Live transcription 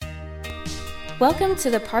Welcome to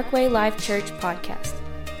the Parkway Life Church podcast.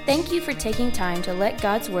 Thank you for taking time to let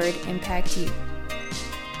God's Word impact you.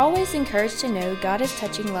 Always encouraged to know God is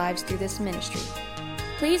touching lives through this ministry.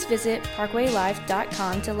 Please visit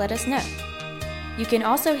parkwaylife.com to let us know. You can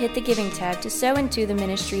also hit the giving tab to sow into the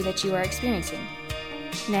ministry that you are experiencing.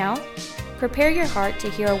 Now, prepare your heart to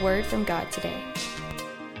hear a word from God today.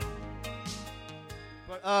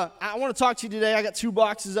 I want to talk to you today. I got two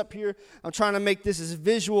boxes up here. I'm trying to make this as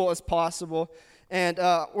visual as possible. And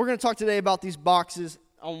we're going to talk today about these boxes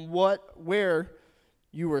on where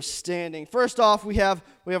you were standing. First off, we have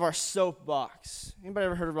our soapbox. Anybody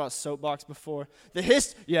ever heard about a soapbox before?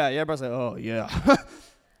 Yeah, everybody's like, oh, yeah.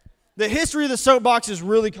 The history of the soapbox is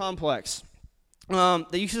really complex.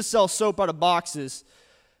 They used to sell soap out of boxes,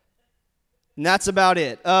 and that's about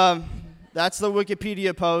it. That's the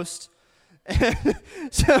Wikipedia post.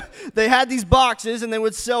 So they had these boxes, and they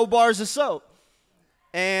would sell bars of soap.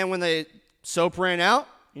 And when the soap ran out,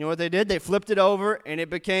 you know what they did? They flipped it over, and it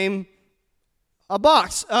became a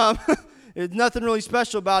box. There's nothing really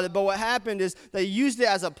special about it, but what happened is they used it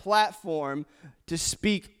as a platform to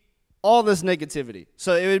speak all this negativity.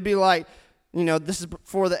 So it would be like, you know, this is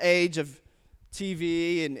before the age of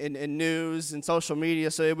TV and news and social media,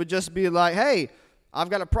 so it would just be like, hey, I've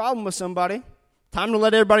got a problem with somebody. Time to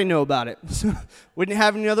let everybody know about it. We didn't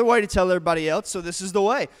have any other way to tell everybody else, so this is the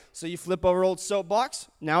way. So you flip over old soapbox.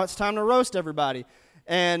 Now it's time to roast everybody.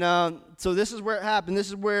 And so this is where it happened. This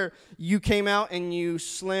is where you came out and you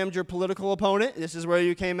slammed your political opponent. This is where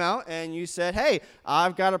you came out and you said, hey,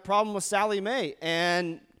 I've got a problem with Sally Mae,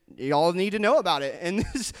 and y'all need to know about it. And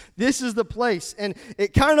this is the place. And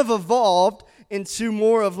it kind of evolved into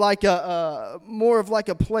more of like a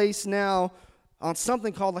place now on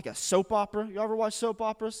something called like a soap opera. You ever watch soap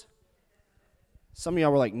operas? Some of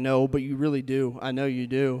y'all were like, no, but you really do. I know you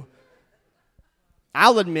do.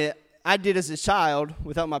 I'll admit, I did as a child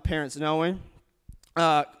without my parents knowing.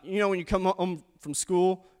 You know when you come home from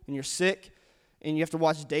school and you're sick and you have to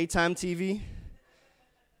watch daytime TV? And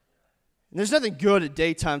there's nothing good at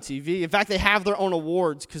daytime TV. In fact, they have their own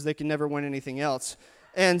awards because they can never win anything else.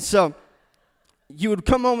 And so you would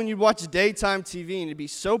come home and you'd watch daytime TV and it'd be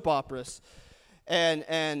soap operas.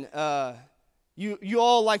 And you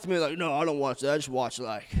all like to be like, no, I don't watch that. I just watch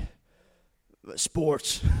like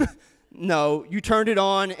sports. No, you turned it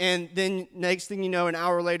on, and then next thing you know, an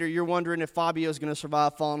hour later, you're wondering if Fabio's going to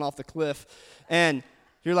survive falling off the cliff. And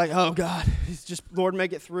you're like, oh, God, just, Lord,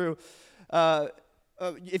 make it through.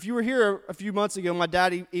 If you were here a few months ago, my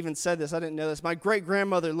dad even said this. I didn't know this. My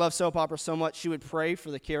great-grandmother loved soap operas so much, she would pray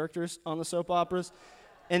for the characters on the soap operas.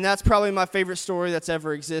 And that's probably my favorite story that's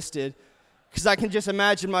ever existed. Because I can just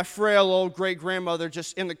imagine my frail old great-grandmother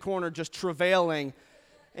just in the corner just travailing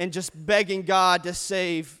and just begging God to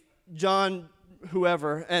save John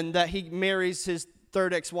whoever, and that he marries his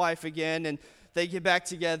third ex-wife again, and they get back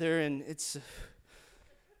together, and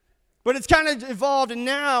but it's kind of evolved, and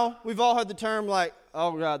now we've all heard the term like,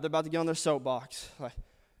 oh God, they're about to get on their soapbox. Like,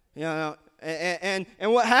 you know, and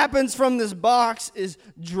what happens from this box is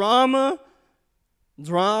drama,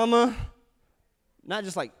 not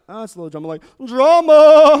just like, oh, it's a little drama, like,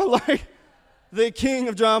 drama, like, the king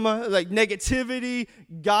of drama, like negativity,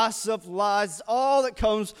 gossip, lies, all that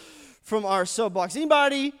comes from our soapbox.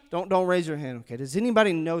 Anybody, don't raise your hand, okay? Does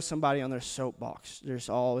anybody know somebody on their soapbox? They're just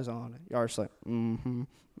always on it. Y'all are just like, Y'all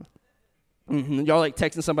like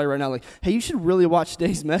texting somebody right now like, hey, you should really watch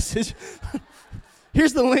today's message.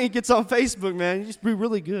 Here's the link. It's on Facebook, man. You just be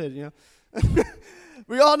really good, you know.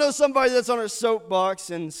 We all know somebody that's on our soapbox,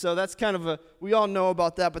 and so that's kind of we all know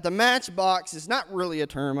about that. But the matchbox is not really a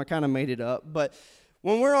term. I kind of made it up. But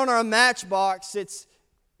when we're on our matchbox,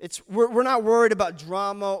 we're not worried about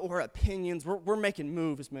drama or opinions. We're making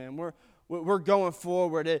moves, man. We're going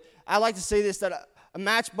forward. I like to say this, that a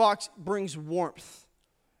matchbox brings warmth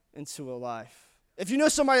into a life. If you know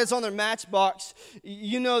somebody that's on their matchbox,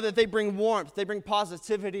 you know that they bring warmth, they bring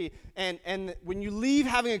positivity, and when you leave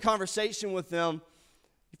having a conversation with them,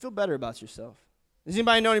 you feel better about yourself. Does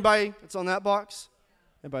anybody know anybody that's on that box?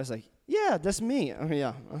 Everybody's like, yeah, that's me. Oh,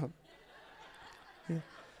 yeah. Yeah.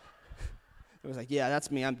 It was like, yeah, that's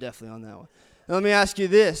me. I'm definitely on that one. Now, let me ask you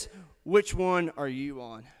this. Which one are you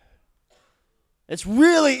on? It's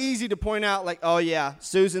really easy to point out, like, oh, yeah,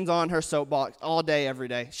 Susan's on her soapbox all day, every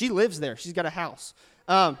day. She lives there. She's got a house.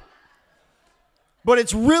 But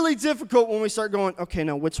it's really difficult when we start going, okay,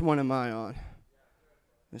 now which one am I on?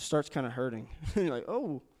 It starts kind of hurting. You're like,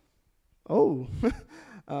 oh,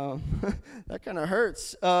 that kind of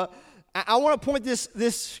hurts. I want to point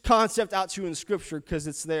this concept out to you in Scripture because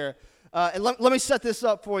it's there. And let me set this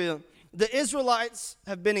up for you. The Israelites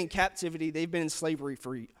have been in captivity. They've been in slavery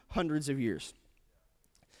for hundreds of years.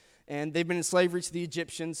 and they've been in slavery to the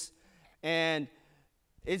Egyptians, and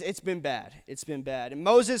it's been bad. It's been bad. And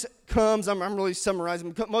Moses comes, I'm really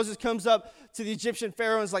summarizing. Moses comes up to the Egyptian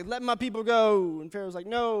Pharaoh and is like, let my people go. And Pharaoh's like,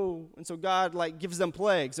 no. And so God gives them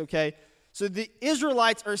plagues, okay? So the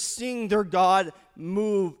Israelites are seeing their God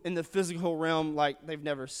move in the physical realm like they've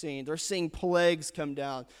never seen. They're seeing plagues come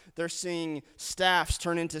down. They're seeing staffs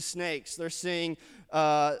turn into snakes. They're seeing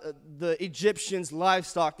the Egyptians'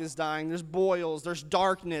 livestock is dying. There's boils. There's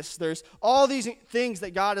darkness. There's all these things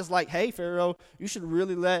that God is like, hey, Pharaoh, you should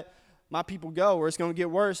really let my people go or it's going to get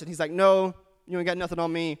worse. And he's like, no, you ain't got nothing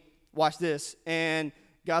on me. Watch this. And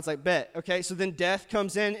God's like, bet. Okay, so then death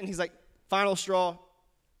comes in and he's like, final straw.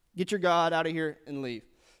 Get your God out of here and leave.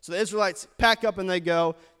 So the Israelites pack up and they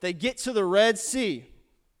go. They get to the Red Sea.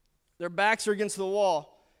 Their backs are against the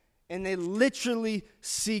wall. And they literally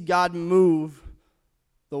see God move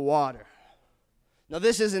the water. Now,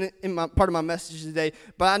 this isn't in part of my message today,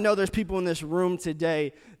 but I know there's people in this room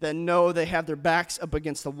today that know they have their backs up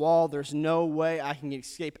against the wall. There's no way I can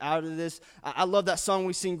escape out of this. I love that song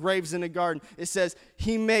we sing, Graves in the Garden. It says,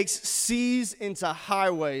 he makes seas into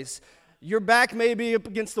highways. Your back may be up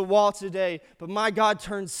against the wall today, but my God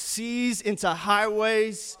turns seas into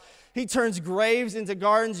highways. He turns graves into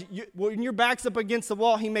gardens. When your back's up against the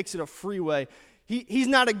wall, he makes it a freeway. He's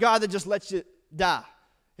not a God that just lets you die.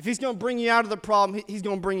 If he's going to bring you out of the problem, he's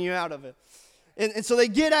going to bring you out of it. And so they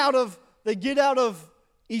get out of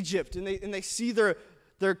Egypt, and they see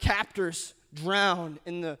their captors drown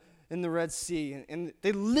in the Red Sea, and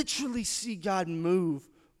they literally see God move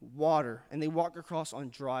water, and they walk across on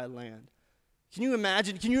dry land. Can you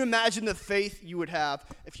imagine the faith you would have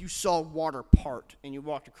if you saw water part and you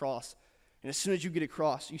walked across, and as soon as you get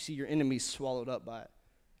across, you see your enemies swallowed up by it?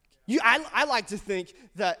 I like to think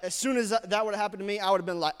that as soon as that would have happened to me, I would have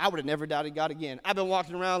been like, I would have never doubted God again. I've been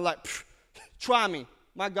walking around like, try me.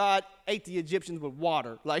 My God ate the Egyptians with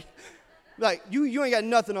water. Like you ain't got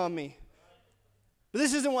nothing on me. But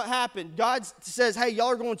this isn't what happened. God says, hey, y'all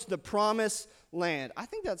are going to the promised land. I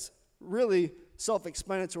think that's really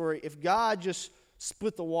self-explanatory. If God just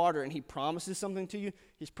split the water and he promises something to you,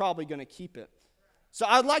 he's probably going to keep it. So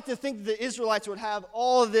I'd like to think that the Israelites would have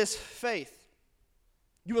all of this faith.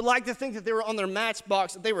 You would like to think that they were on their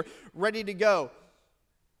matchbox, that they were ready to go.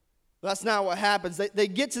 But that's not what happens. They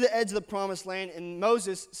get to the edge of the promised land, and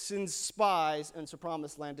Moses sends spies into the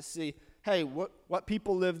promised land to see, hey, what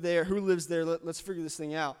people live there, who lives there, let's figure this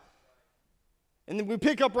thing out. And then we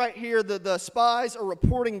pick up right here, the spies are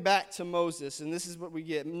reporting back to Moses, and this is what we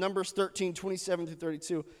get. Numbers 13, 27 through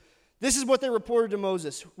 32. This is what they reported to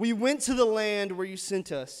Moses. We went to the land where you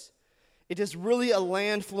sent us. It is really a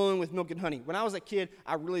land flowing with milk and honey. When I was a kid,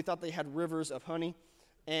 I really thought they had rivers of honey,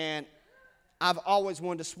 and I've always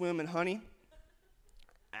wanted to swim in honey.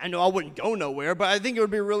 I know I wouldn't go nowhere, but I think it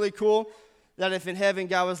would be really cool that if in heaven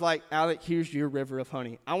God was like, Alec, here's your river of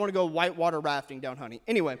honey. I want to go whitewater rafting down honey.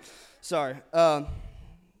 Anyway, sorry. That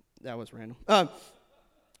was random.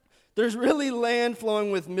 There's really land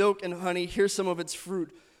flowing with milk and honey. Here's some of its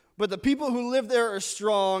fruit. But the people who live there are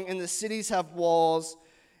strong, and the cities have walls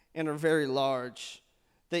and are very large.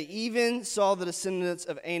 They even saw the descendants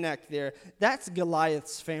of Anak there. That's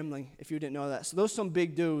Goliath's family, if you didn't know that. So those some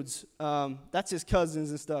big dudes. That's his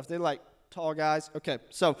cousins and stuff. They're like tall guys. Okay,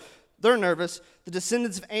 so they're nervous. The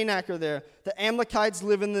descendants of Anak are there. The Amalekites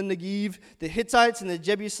live in the Negev. The Hittites and the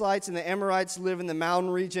Jebusites and the Amorites live in the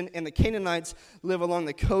mountain region. And the Canaanites live along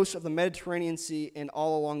the coast of the Mediterranean Sea and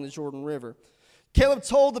all along the Jordan River. Caleb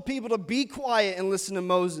told the people to be quiet and listen to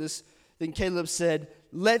Moses. Then Caleb said,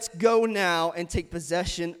 let's go now and take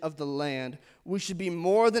possession of the land. We should be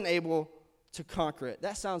more than able to conquer it.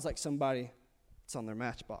 That sounds like somebody that's on their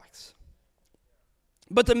matchbox.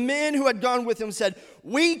 But the men who had gone with him said,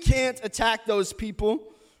 we can't attack those people.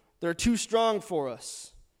 They're too strong for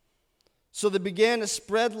us. So they began to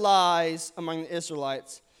spread lies among the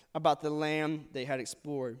Israelites about the land they had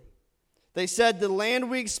explored. They said, the land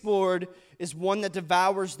we explored is one that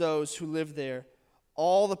devours those who live there.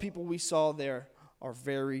 All the people we saw there are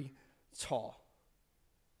very tall.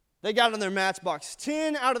 They got on their matchbox.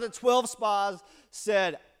 10 out of the 12 spies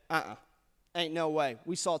said, ain't no way.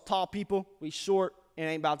 We saw tall people, we short, it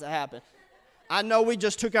ain't about to happen. I know we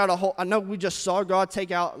just saw God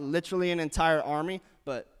take out literally an entire army,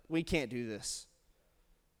 but we can't do this.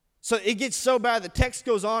 So it gets so bad, the text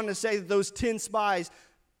goes on to say that those 10 spies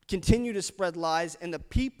continue to spread lies, and the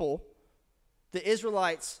people, the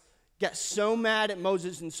Israelites, got so mad at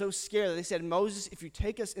Moses and so scared that they said, Moses, if you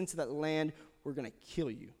take us into that land, we're going to kill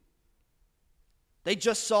you. They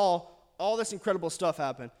just saw all this incredible stuff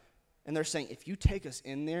happen, and they're saying, if you take us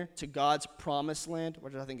in there to God's promised land,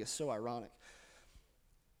 which I think is so ironic,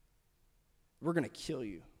 we're going to kill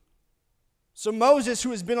you. So Moses,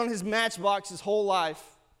 who has been on his matchbox his whole life,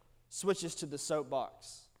 switches to the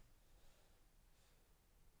soapbox.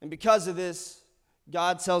 And because of this,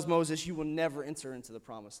 God tells Moses, you will never enter into the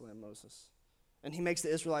promised land, Moses. And he makes the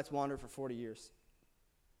Israelites wander for 40 years.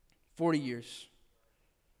 40 years.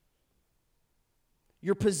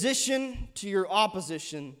 Your position to your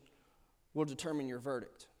opposition will determine your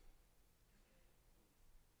verdict.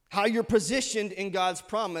 How you're positioned in God's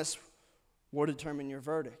promise will determine your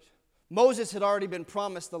verdict. Moses had already been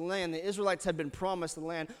promised the land. The Israelites had been promised the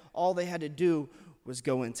land. All they had to do was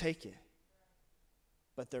go and take it.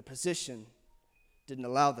 But their position didn't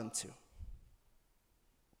allow them to.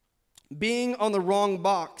 Being on the wrong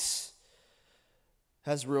box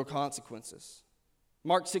has real consequences.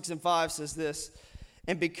 Mark 6:5 says this,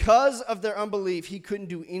 and because of their unbelief, he couldn't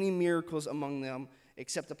do any miracles among them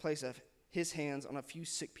except to place his hands on a few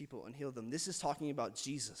sick people and heal them. This is talking about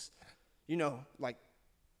Jesus. You know, like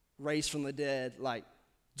raised from the dead, like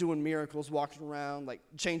doing miracles, walking around, like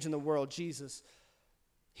changing the world. Jesus.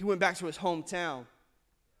 He went back to his hometown,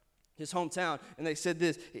 and they said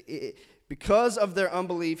this, because of their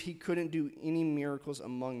unbelief, he couldn't do any miracles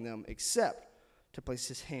among them except to place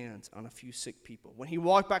his hands on a few sick people. When he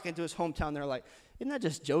walked back into his hometown, they're like, isn't that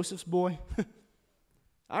just Joseph's boy?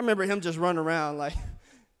 I remember him just running around like,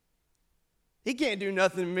 he can't do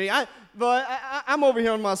nothing to me. I'm over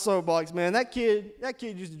here on my soapbox, man. That kid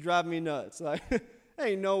used to drive me nuts. Like,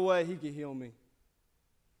 ain't no way he could heal me.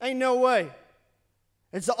 Ain't no way.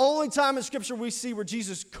 It's the only time in Scripture we see where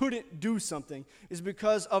Jesus couldn't do something is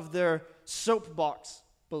because of their soapbox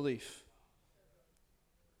belief.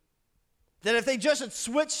 That if they just had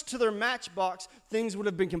switched to their matchbox, things would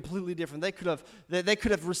have been completely different. They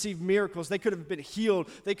could have received miracles. They could have been healed.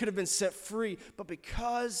 They could have been set free. But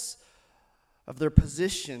because of their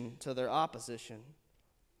position to their opposition,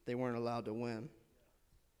 they weren't allowed to win.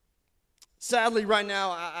 Sadly, right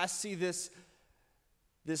now, I see this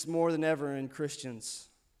more than ever in Christians.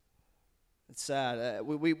 It's sad.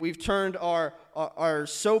 We've turned our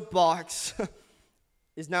soapbox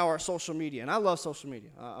is now our social media. And I love social media.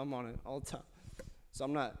 I'm on it all the time. So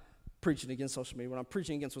I'm not preaching against social media. What I'm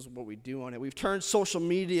preaching against was what we do on it. We've turned social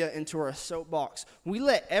media into our soapbox. We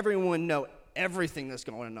let everyone know everything that's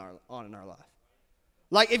going on in our life.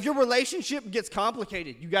 Like, if your relationship gets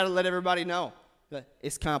complicated, you got to let everybody know that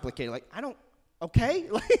it's complicated. Like, okay?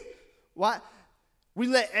 Like, why? We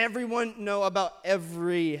let everyone know about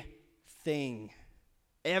everything.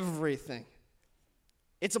 Everything.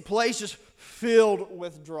 It's a place just filled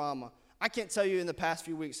with drama. I can't tell you in the past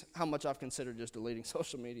few weeks how much I've considered just deleting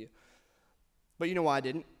social media. But you know why I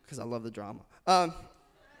didn't? Because I love the drama. I'm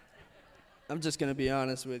just going to be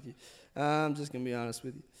honest with you.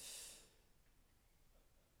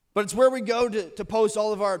 But it's where we go to post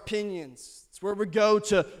all of our opinions. It's where we go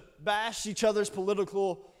to bash each other's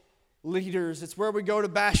political leaders. It's where we go to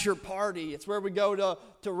bash your party. It's where we go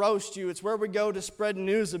to roast you. It's where we go to spread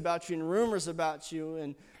news about you and rumors about you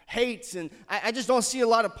and hates. And I just don't see a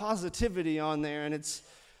lot of positivity on there, and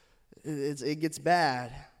it gets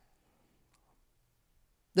bad.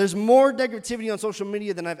 There's more negativity on social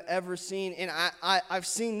media than I've ever seen, and I've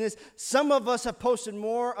seen this. Some of us have posted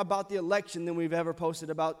more about the election than we've ever posted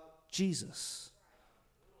about Jesus.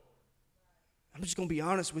 I'm just going to be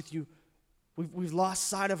honest with you. We've lost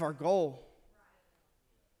sight of our goal.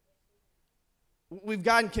 We've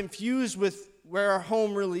gotten confused with where our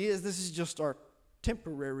home really is. This is just our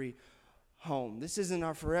temporary home. This isn't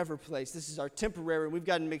our forever place. This is our temporary. We've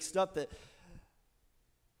gotten mixed up that,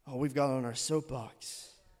 we've got on our soapbox.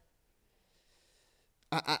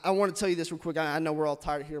 I want to tell you this real quick. I know we're all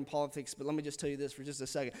tired of hearing politics, but let me just tell you this for just a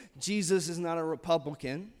second. Jesus is not a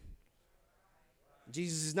Republican.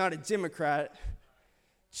 Jesus is not a Democrat.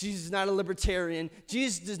 Jesus is not a libertarian.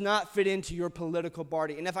 Jesus does not fit into your political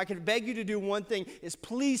party. And if I could beg you to do one thing, is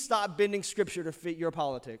please stop bending Scripture to fit your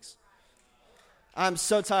politics. I'm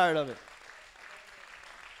so tired of it.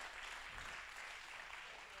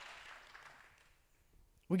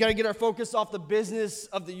 We got to get our focus off the business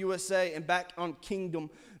of the USA and back on kingdom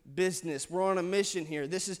business. We're on a mission here.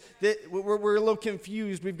 We're a little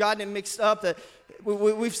confused. We've gotten it mixed up. That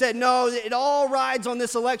we've said, no, it all rides on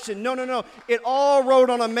this election. No. It all rode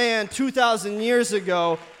on a man 2,000 years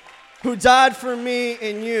ago who died for me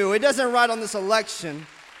and you. It doesn't ride on this election.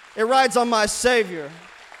 It rides on my Savior.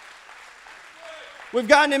 We've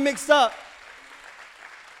gotten it mixed up.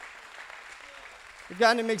 We've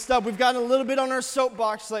gotten a little bit on our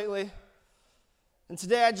soapbox lately. And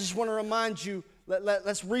today I just want to remind you,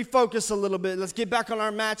 let's refocus a little bit. Let's get back on our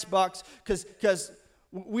matchbox because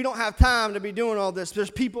we don't have time to be doing all this.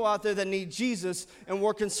 There's people out there that need Jesus, and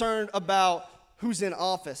we're concerned about who's in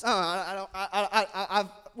office.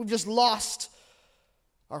 We've just lost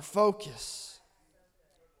our focus.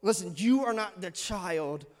 Listen, you are not the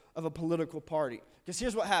child of a political party. Because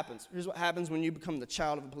here's what happens. Here's what happens when you become the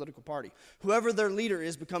child of a political party. Whoever their leader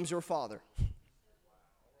is becomes your father.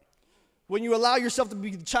 When you allow yourself to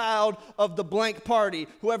be the child of the blank party,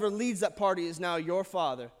 whoever leads that party is now your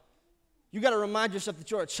father. You got to remind yourself that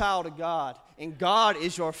you're a child of God, and God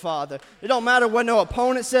is your father. It don't matter what no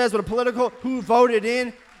opponent says, what a political, who voted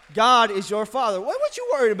in, God is your father. What you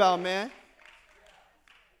worried about, man?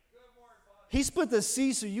 He split the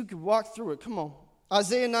sea so you could walk through it. Come on.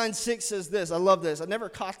 Isaiah 9:6 says this. I love this. I never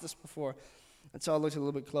caught this before until I looked a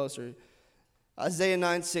little bit closer. Isaiah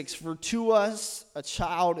 9:6, for to us a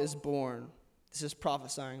child is born. This is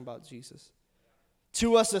prophesying about Jesus.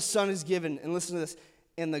 To us a son is given, and listen to this,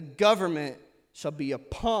 and the government shall be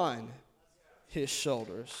upon his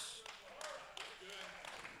shoulders.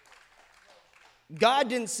 God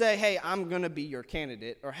didn't say, hey, I'm going to be your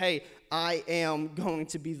candidate, or hey, I am going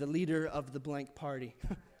to be the leader of the blank party.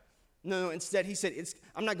 No, instead he said,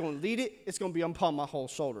 I'm not going to lead it, it's going to be upon my whole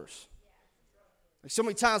shoulders. Like so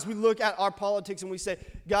many times we look at our politics and we say,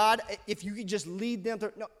 God, if you could just lead them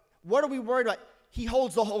through. No, what are we worried about? He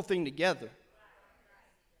holds the whole thing together.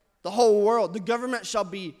 The whole world, the government shall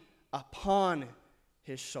be upon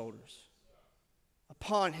his shoulders.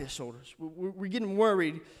 Upon his shoulders. We're getting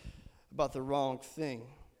worried about the wrong thing.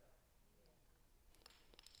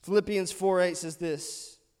 Philippians 4:8 says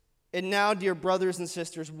this, and now, dear brothers and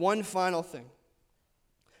sisters, one final thing.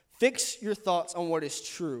 Fix your thoughts on what is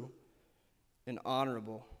true and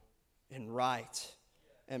honorable and right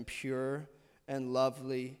and pure and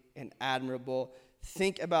lovely and admirable.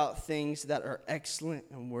 Think about things that are excellent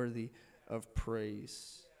and worthy of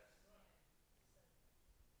praise.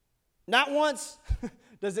 Not once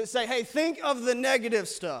does it say, hey, think of the negative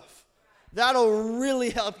stuff. That'll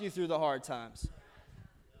really help you through the hard times.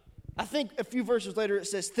 I think a few verses later it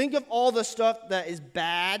says, think of all the stuff that is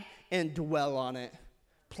bad and dwell on it.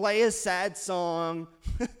 Play a sad song,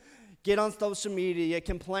 get on social media,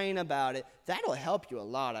 complain about it. That'll help you a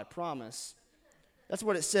lot, I promise. That's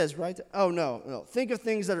what it says, right? Oh, no. Think of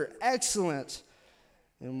things that are excellent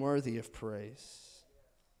and worthy of praise.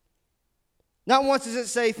 Not once does it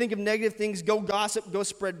say, think of negative things, go gossip, go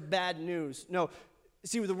spread bad news. No,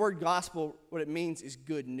 see, with the word gospel, what it means is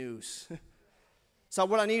good news. So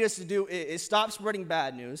what I need us to do is stop spreading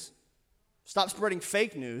bad news, stop spreading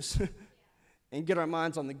fake news, and get our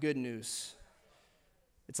minds on the good news.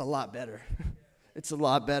 It's a lot better. It's a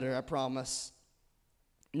lot better, I promise.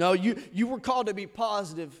 No, you were called to be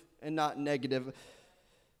positive and not negative.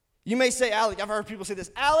 You may say, Alec, I've heard people say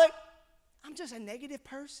this, Alec, I'm just a negative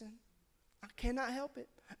person. I cannot help it.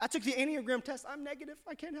 I took the Enneagram test. I'm negative.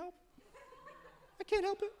 I can't help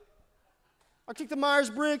it. I took the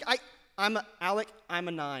Myers-Briggs. Alec, I'm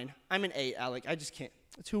a 9. I'm an 8, Alec. I just can't.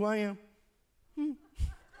 That's who I am.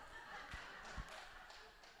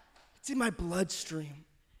 It's in my bloodstream.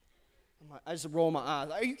 I just roll my eyes.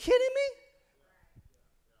 Are you kidding me?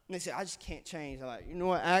 And they say, I just can't change. I'm like, you know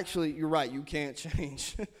what? Actually, you're right. You can't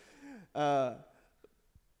change. But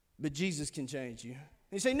Jesus can change you. And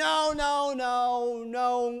you say, no,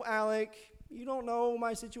 Alec. You don't know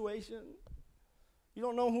my situation. You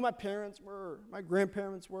don't know who my parents were, my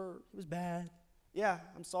grandparents were. It was bad. Yeah,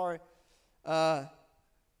 I'm sorry. I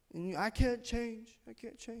can't change.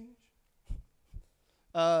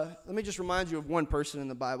 Let me just remind you of one person in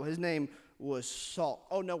the Bible. His name was Saul.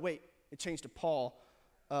 Oh, no, wait. It changed to Paul.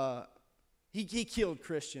 He killed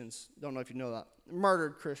Christians. Don't know if you know that.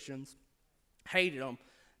 Murdered Christians. Hated them.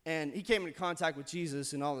 And he came into contact with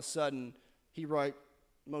Jesus, and all of a sudden, he wrote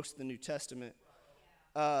most of the New Testament.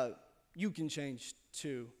 You can change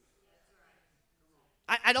too.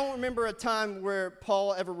 I don't remember a time where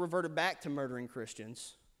Paul ever reverted back to murdering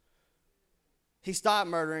Christians. He stopped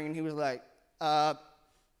murdering, and he was like,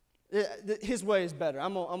 his way is better.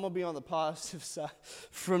 I'm going to be on the positive side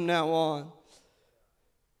from now on.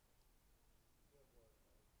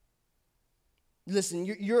 Listen,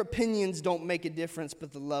 your opinions don't make a difference,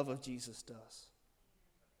 but the love of Jesus does.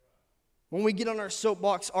 When we get on our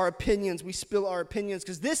soapbox, our opinions, we spill our opinions,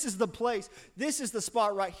 because this is the place, this is the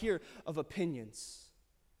spot right here of opinions.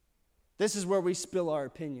 This is where we spill our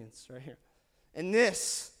opinions, right here. And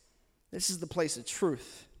this is the place of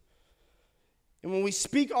truth. And when we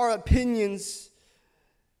speak our opinions,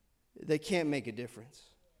 they can't make a difference.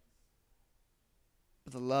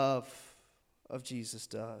 But the love of Jesus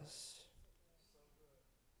does.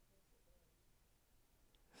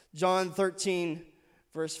 John 13,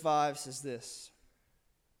 verse 5 says this.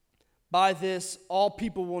 By this, all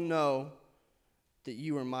people will know that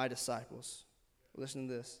you are my disciples. Listen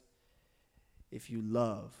to this. If you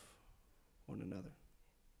love one another.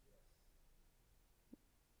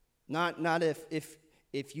 Not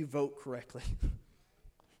if you vote correctly.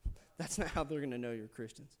 That's not how they're going to know you're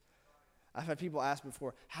Christians. I've had people ask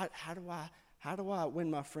before, how do I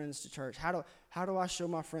win my friends to church? How do I show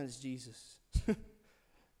my friends Jesus?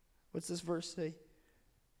 What's this verse say?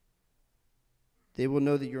 They will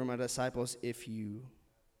know that you're my disciples if you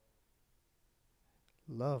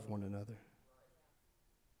love one another.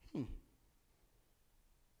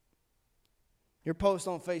 Your post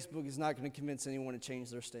on Facebook is not going to convince anyone to change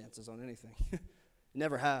their stances on anything. It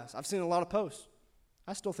never has. I've seen a lot of posts.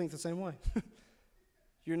 I still think the same way.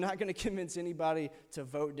 You're not going to convince anybody to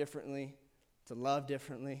vote differently, to love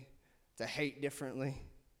differently, to hate differently.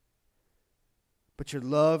 But your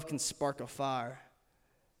love can spark a fire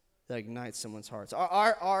that ignites someone's hearts.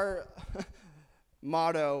 Our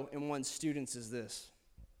motto in One Students is this,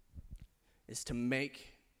 is to make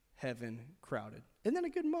heaven crowded. Isn't that a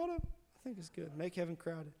good motto? I think it's good. Make heaven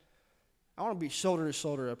crowded. I want to be shoulder to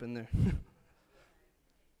shoulder up in there.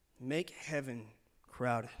 Make heaven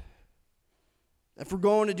crowded. If we're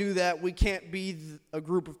going to do that, we can't be a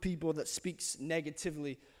group of people that speaks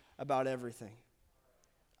negatively about everything.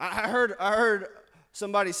 I heard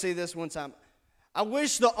somebody say this one time. I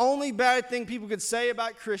wish the only bad thing people could say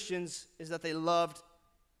about Christians is that they loved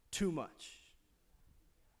too much.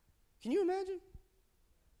 Can you imagine?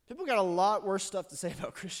 People got a lot worse stuff to say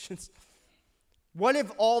about Christians. What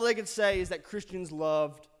if all they could say is that Christians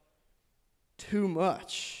loved too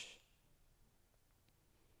much?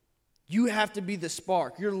 You have to be the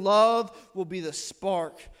spark. Your love will be the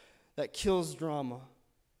spark that kills drama.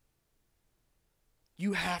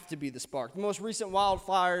 You have to be the spark. The most recent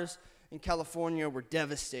wildfires in California were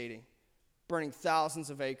devastating, burning thousands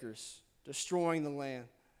of acres, destroying the land.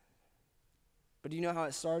 But do you know how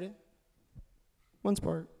it started? One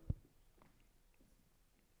spark.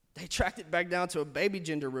 They tracked it back down to a baby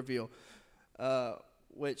gender reveal,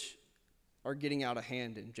 which are getting out of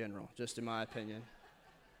hand in general, just in my opinion.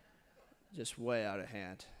 Just way out of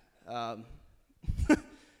hand.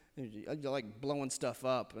 You're like blowing stuff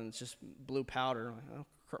up, and it's just blue powder. Like,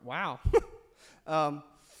 oh, wow.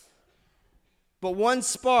 But one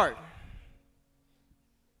spark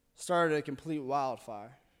started a complete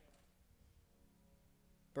wildfire.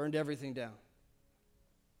 Burned everything down.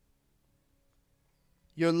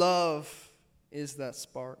 Your love is that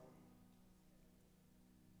spark.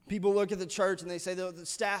 People look at the church and they say, the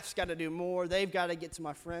staff's got to do more. They've got to get to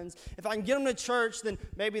my friends. If I can get them to church, then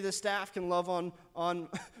maybe the staff can love on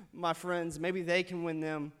my friends. Maybe they can win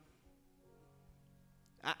them.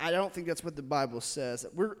 I don't think that's what the Bible says.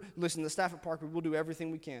 Listen, the staff at Parkwood, we'll do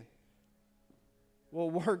everything we can.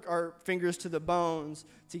 We'll work our fingers to the bones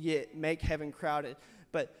to make heaven crowded.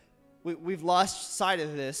 But we've lost sight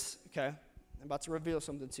of this, okay? I'm about to reveal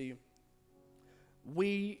something to you.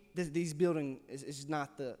 These building is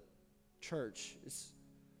not the church.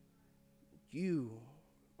 You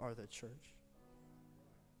are the church.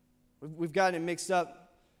 We've gotten it mixed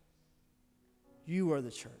up. You are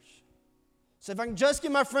the church. So if I can just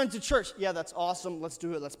get my friends to church, yeah, that's awesome. Let's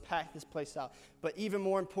do it. Let's pack this place out. But even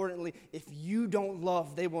more importantly, if you don't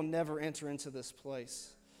love, they will never enter into this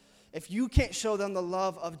place. If you can't show them the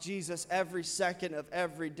love of Jesus every second of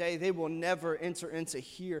every day, they will never enter into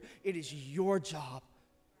here. It is your job.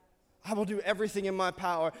 I will do everything in my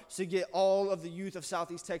power to get all of the youth of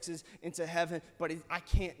Southeast Texas into heaven, but I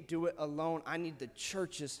can't do it alone. I need the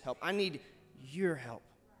church's help. I need your help.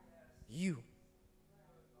 You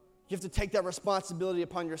have to take that responsibility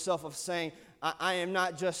upon yourself of saying, I am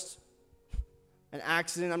not just an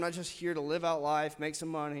accident. I'm not just here to live out life, make some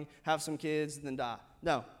money, have some kids, and then die.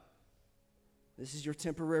 No. This is your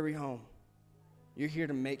temporary home. You're here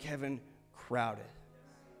to make heaven crowded.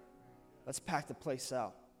 Let's pack the place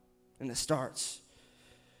out. And it starts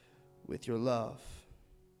with your love.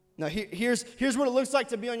 Now, here's what it looks like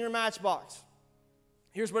to be on your matchbox.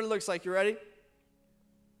 Here's what it looks like. You ready?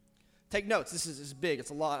 Take notes. This is big. It's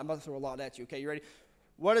a lot. I'm about to throw a lot at you. Okay, you ready?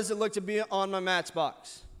 What does it look to be on my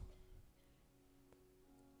matchbox?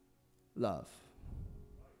 Love.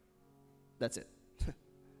 That's it.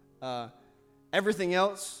 Everything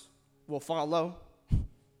else will follow.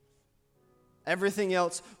 Everything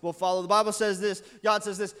else will follow. The Bible says this. God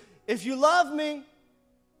says this. If you love me,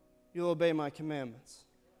 you'll obey my commandments.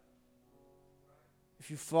 If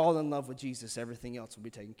you fall in love with Jesus, everything else will be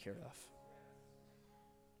taken care of.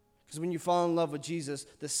 Because when you fall in love with Jesus,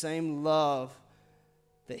 the same love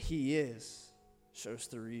that he is shows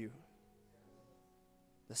through you.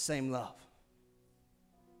 The same love.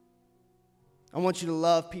 I want you to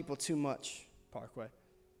love people too much, Parkway.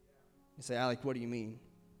 You say, Alec, what do you mean?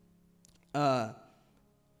 I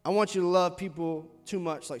want you to love people too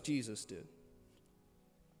much like Jesus did.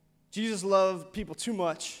 Jesus loved people too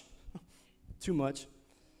much,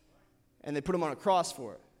 and they put him on a cross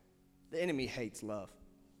for it. The enemy hates love.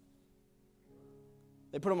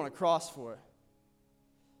 They put him on a cross for it.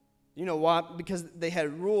 You know why? Because they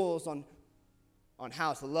had rules on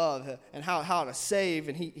how to love and how to save,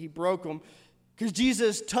 and he broke them. Because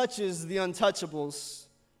Jesus touches the untouchables,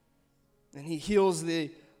 and he heals the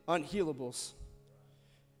unhealables,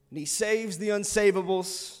 and he saves the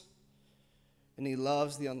unsavables, and he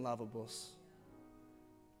loves the unlovables.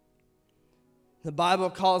 The Bible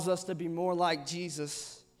calls us to be more like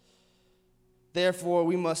Jesus. Therefore,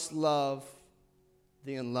 we must love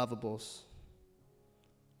the unlovables.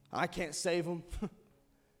 I can't save them,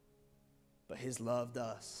 but his love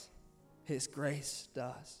does. His grace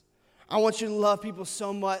does. I want you to love people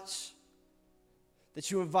so much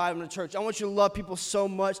that you invite them to church. I want you to love people so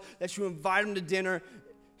much that you invite them to dinner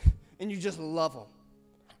and you just love them.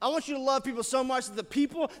 I want you to love people so much that the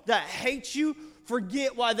people that hate you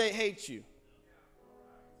forget why they hate you.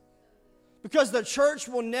 Because the church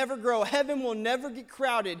will never grow. Heaven will never get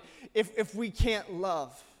crowded if we can't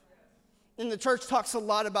love. And the church talks a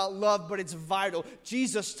lot about love, but it's vital.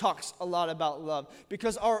 Jesus talks a lot about love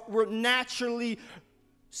because we're naturally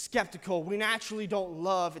skeptical. We naturally don't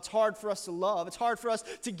love. It's hard for us to love. It's hard for us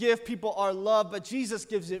to give people our love, but Jesus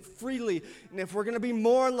gives it freely. And if we're going to be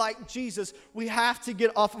more like Jesus, we have to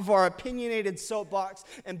get off of our opinionated soapbox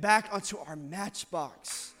and back onto our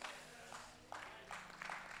matchbox.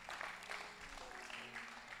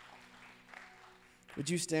 Would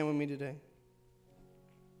you stand with me today?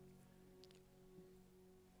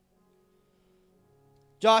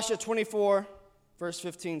 Joshua 24, verse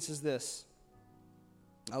 15 says this.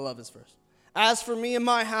 I love this verse. As for me and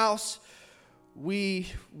my house, we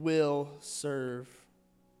will serve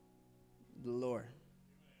the Lord.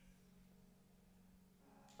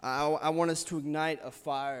 I want us to ignite a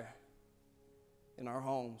fire in our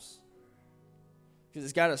homes because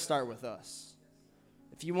it's got to start with us.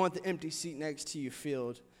 If you want the empty seat next to you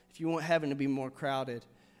filled, if you want heaven to be more crowded,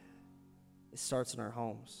 it starts in our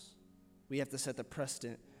homes. We have to set the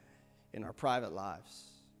precedent in our private lives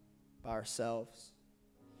by ourselves.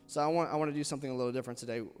 So I want to do something a little different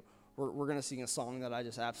today. We're going to sing a song that I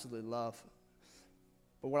just absolutely love.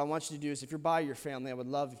 But what I want you to do is if you're by your family, I would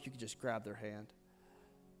love if you could just grab their hand.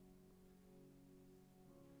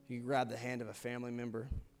 You can grab the hand of a family member.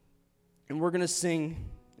 And we're going to sing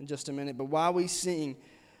in just a minute. But while we sing,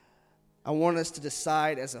 I want us to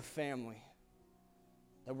decide as a family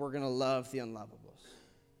that we're going to love the unlovables.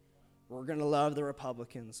 We're going to love the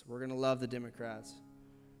Republicans. We're going to love the Democrats.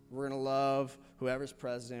 We're going to love whoever's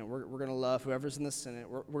president. We're going to love whoever's in the Senate.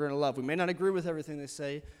 We're going to love. We may not agree with everything they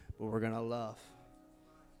say, but we're going to love.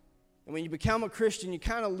 And when you become a Christian, you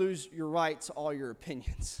kind of lose your right to all your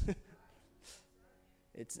opinions.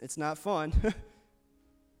 It's not fun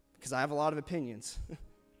because I have a lot of opinions.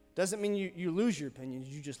 Doesn't mean you lose your opinions.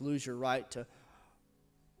 You just lose your right to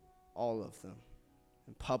all of them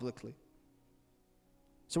and publicly.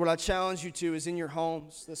 So what I challenge you to is in your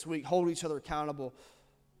homes this week, hold each other accountable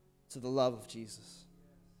to the love of Jesus.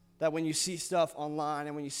 That when you see stuff online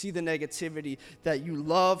and when you see the negativity, that you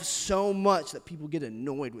love so much that people get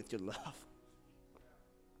annoyed with your love.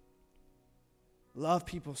 Love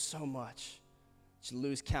people so much that you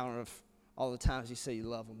lose count of all the times you say you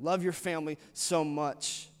love them. Love your family so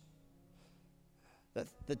much that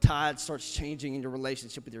the tide starts changing in your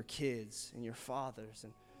relationship with your kids and your fathers,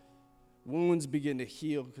 and wounds begin to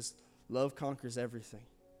heal because love conquers everything.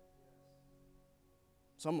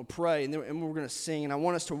 So I'm going to pray, and we're going to sing, and I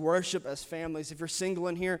want us to worship as families. If you're single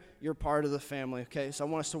in here, you're part of the family, okay? So I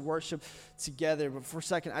want us to worship together. But for a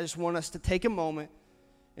second, I just want us to take a moment,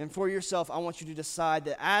 and for yourself, I want you to decide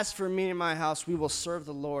that as for me and my house, we will serve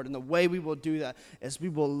the Lord. And the way we will do that is we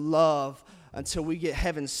will love until we get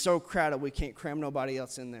heaven so crowded we can't cram nobody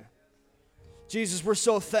else in there. Jesus, we're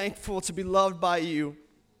so thankful to be loved by you.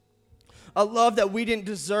 A love that we didn't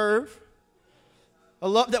deserve. A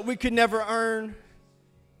love that we could never earn.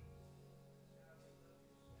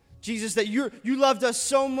 Jesus, that you loved us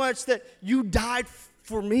so much that you died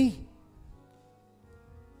for me.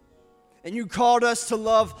 And you called us to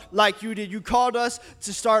love like you did. You called us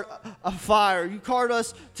to start a fire. You called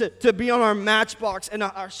us to be on our matchbox and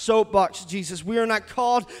our soapbox, Jesus. We are not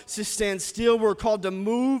called to stand still. We're called to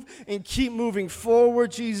move and keep moving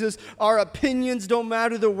forward, Jesus. Our opinions don't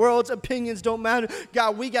matter. The world's opinions don't matter.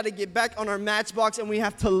 God, we got to get back on our matchbox and we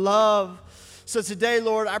have to love. So today,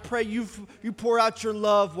 Lord, I pray you pour out your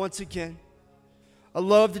love once again. a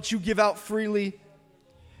love that you give out freely.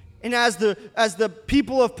 And as the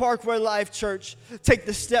people of Parkway Life Church take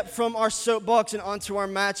the step from our soapbox and onto our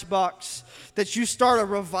matchbox, that you start a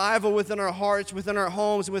revival within our hearts, within our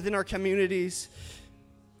homes, within our communities,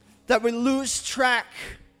 that we lose track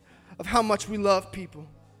of how much we love people.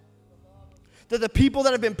 That the people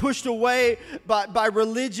that have been pushed away by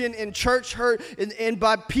religion and church hurt and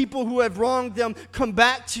by people who have wronged them come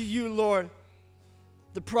back to you, Lord.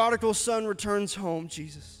 The prodigal son returns home,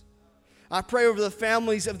 Jesus. I pray over the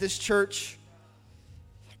families of this church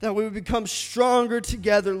that we would become stronger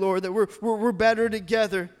together, Lord, that we're better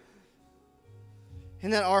together,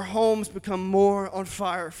 and that our homes become more on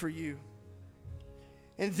fire for you.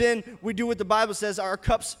 And then we do what the Bible says, our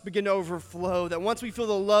cups begin to overflow, that once we feel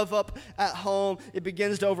the love up at home, it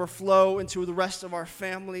begins to overflow into the rest of our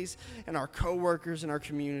families and our coworkers and our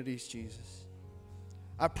communities, Jesus.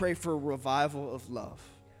 I pray for a revival of love.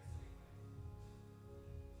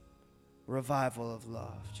 Revival of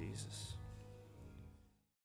love, Jesus.